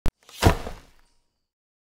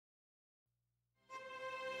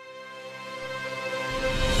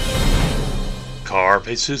are.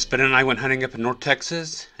 Jesus, Ben and I went hunting up in North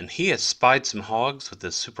Texas, and he has spied some hogs with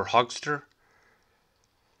his super hogster.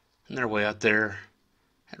 And they're way out there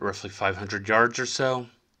at roughly 500 yards or so.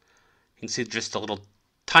 You can see just the little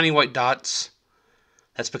tiny white dots.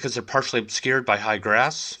 That's because they're partially obscured by high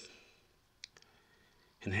grass.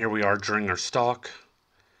 And here we are during our stalk.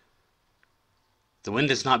 The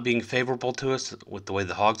wind is not being favorable to us with the way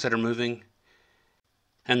the hogs that are moving.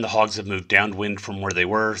 And the hogs have moved downwind from where they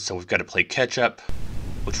were, so we've got to play catch up,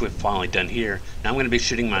 which we've finally done here. Now I'm going to be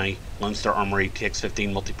shooting my Lone Star Armory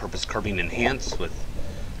TX15 multi-purpose carbine enhanced with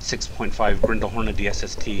 6.5 Grindel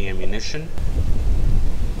DSST ammunition.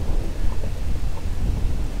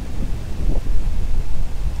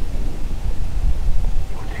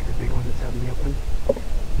 You want to take the big one that's out in the open?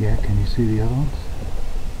 Yeah, can you see the other ones?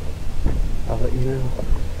 I'll let you know.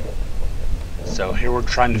 So here we're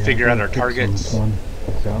trying to figure out our targets.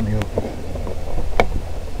 It's out in the open.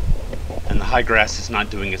 And the high grass is not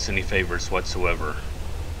doing us any favors whatsoever.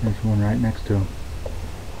 There's one right next to him.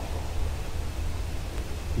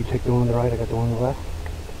 You take the one on the right, I got the one on the left.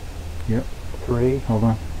 Yep. 3. Hold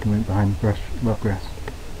on. He went behind brush, rough grass.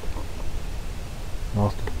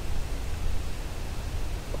 Lost him.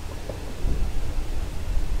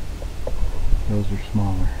 Those are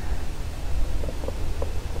smaller.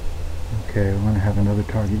 Okay, we're going to have another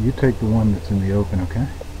target. You take the one that's in the open, okay?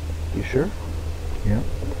 You sure? Yep.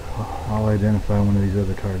 I'll identify one of these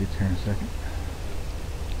other targets here in a second.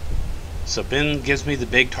 So Ben gives me the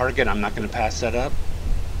big target. I'm not going to pass that up.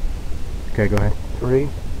 Okay, go ahead. 3,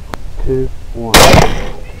 2, 1.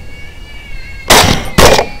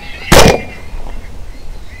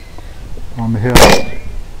 On the hill.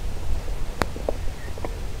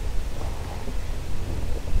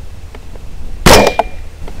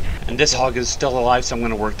 And this hog is still alive, so I'm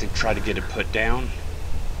going to work to try to get it put down.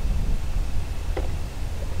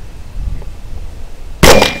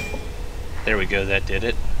 There we go, that did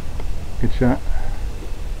it. Good shot.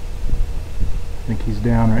 I think he's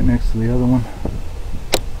down right next to the other one.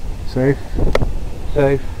 Safe?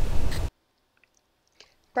 Safe.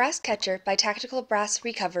 Brass Catcher by Tactical Brass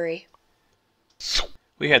Recovery.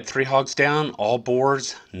 We had 3 hogs down, all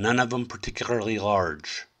boars, none of them particularly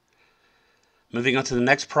large. Moving on to the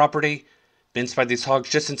next property, Ben spied these hogs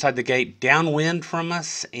just inside the gate, downwind from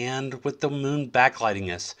us, and with the moon backlighting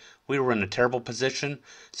us. We were in a terrible position,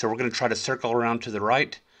 so we're going to try to circle around to the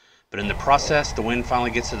right. But in the process, the wind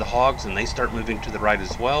finally gets to the hogs, and they start moving to the right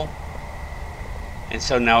as well. And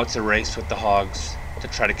so now it's a race with the hogs to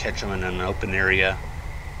try to catch them in an open area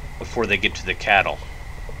before they get to the cattle.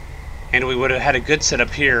 And we would have had a good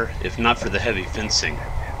setup here if not for the heavy fencing.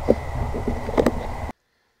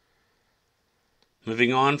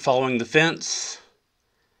 Moving on, following the fence,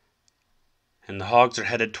 and the hogs are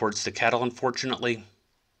headed towards the cattle, unfortunately,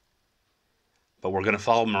 but we're going to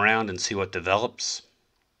follow them around and see what develops.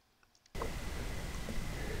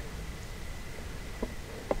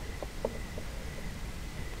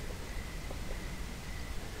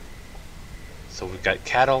 So we've got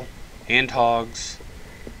cattle and hogs.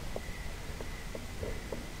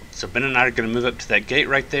 So Ben and I are going to move up to that gate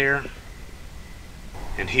right there.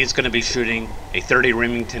 And he's going to be shooting a 30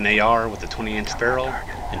 Remington AR with a 20-inch barrel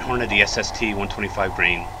and Hornady SST 125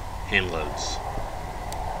 grain hand loads.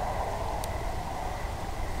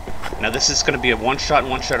 Now this is going to be a one-shot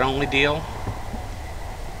and one-shot only deal.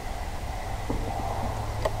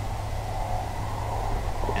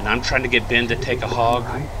 And I'm trying to get Ben to take a hog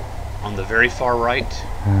on the very far right.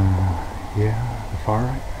 Yeah, the far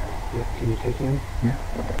right. Yeah, can you take him? Yeah.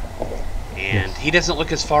 And he doesn't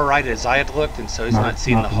look as far right as I had looked, and so he's not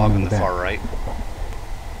seeing the hog on the far right.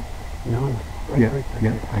 No, right, Yeah, right,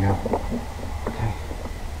 yeah, I got it. Okay.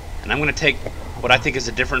 And I'm going to take what I think is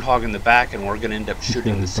a different hog in the back, and we're going to end up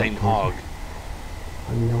shooting the same hog.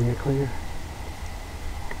 Let me know when you're clear.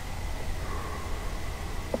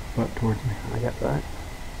 Butt towards me. I got that.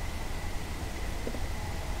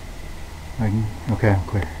 Okay, I'm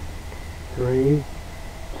clear. 3,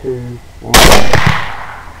 2, 1.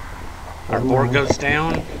 Our boar goes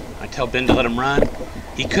down. I tell Ben to let him run.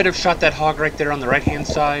 He could have shot that hog right there on the right-hand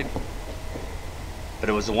side, but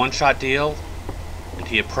it was a one-shot deal, and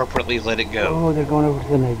he appropriately let it go. Oh, they're going over to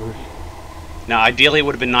the neighbors. Now, ideally, it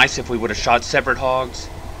would have been nice if we would have shot separate hogs,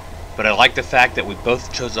 but I like the fact that we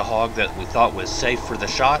both chose a hog that we thought was safe for the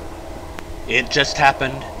shot. It just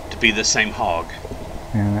happened to be the same hog.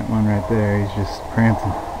 And that one right there, he's just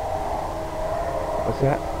prancing. What's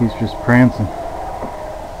that? He's just prancing.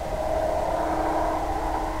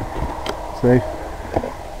 Safe.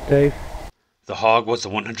 Safe. The hog was a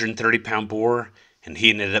 130-pound boar, and he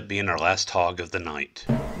ended up being our last hog of the night.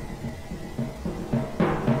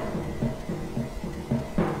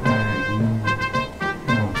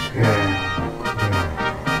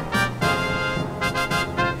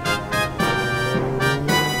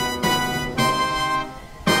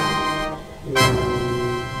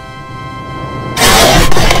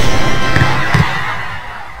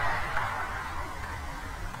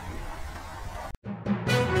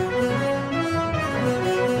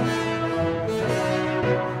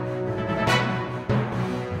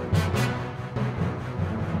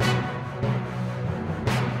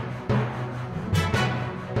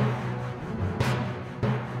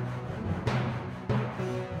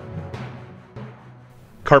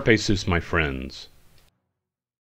 Carpe sus, my friends.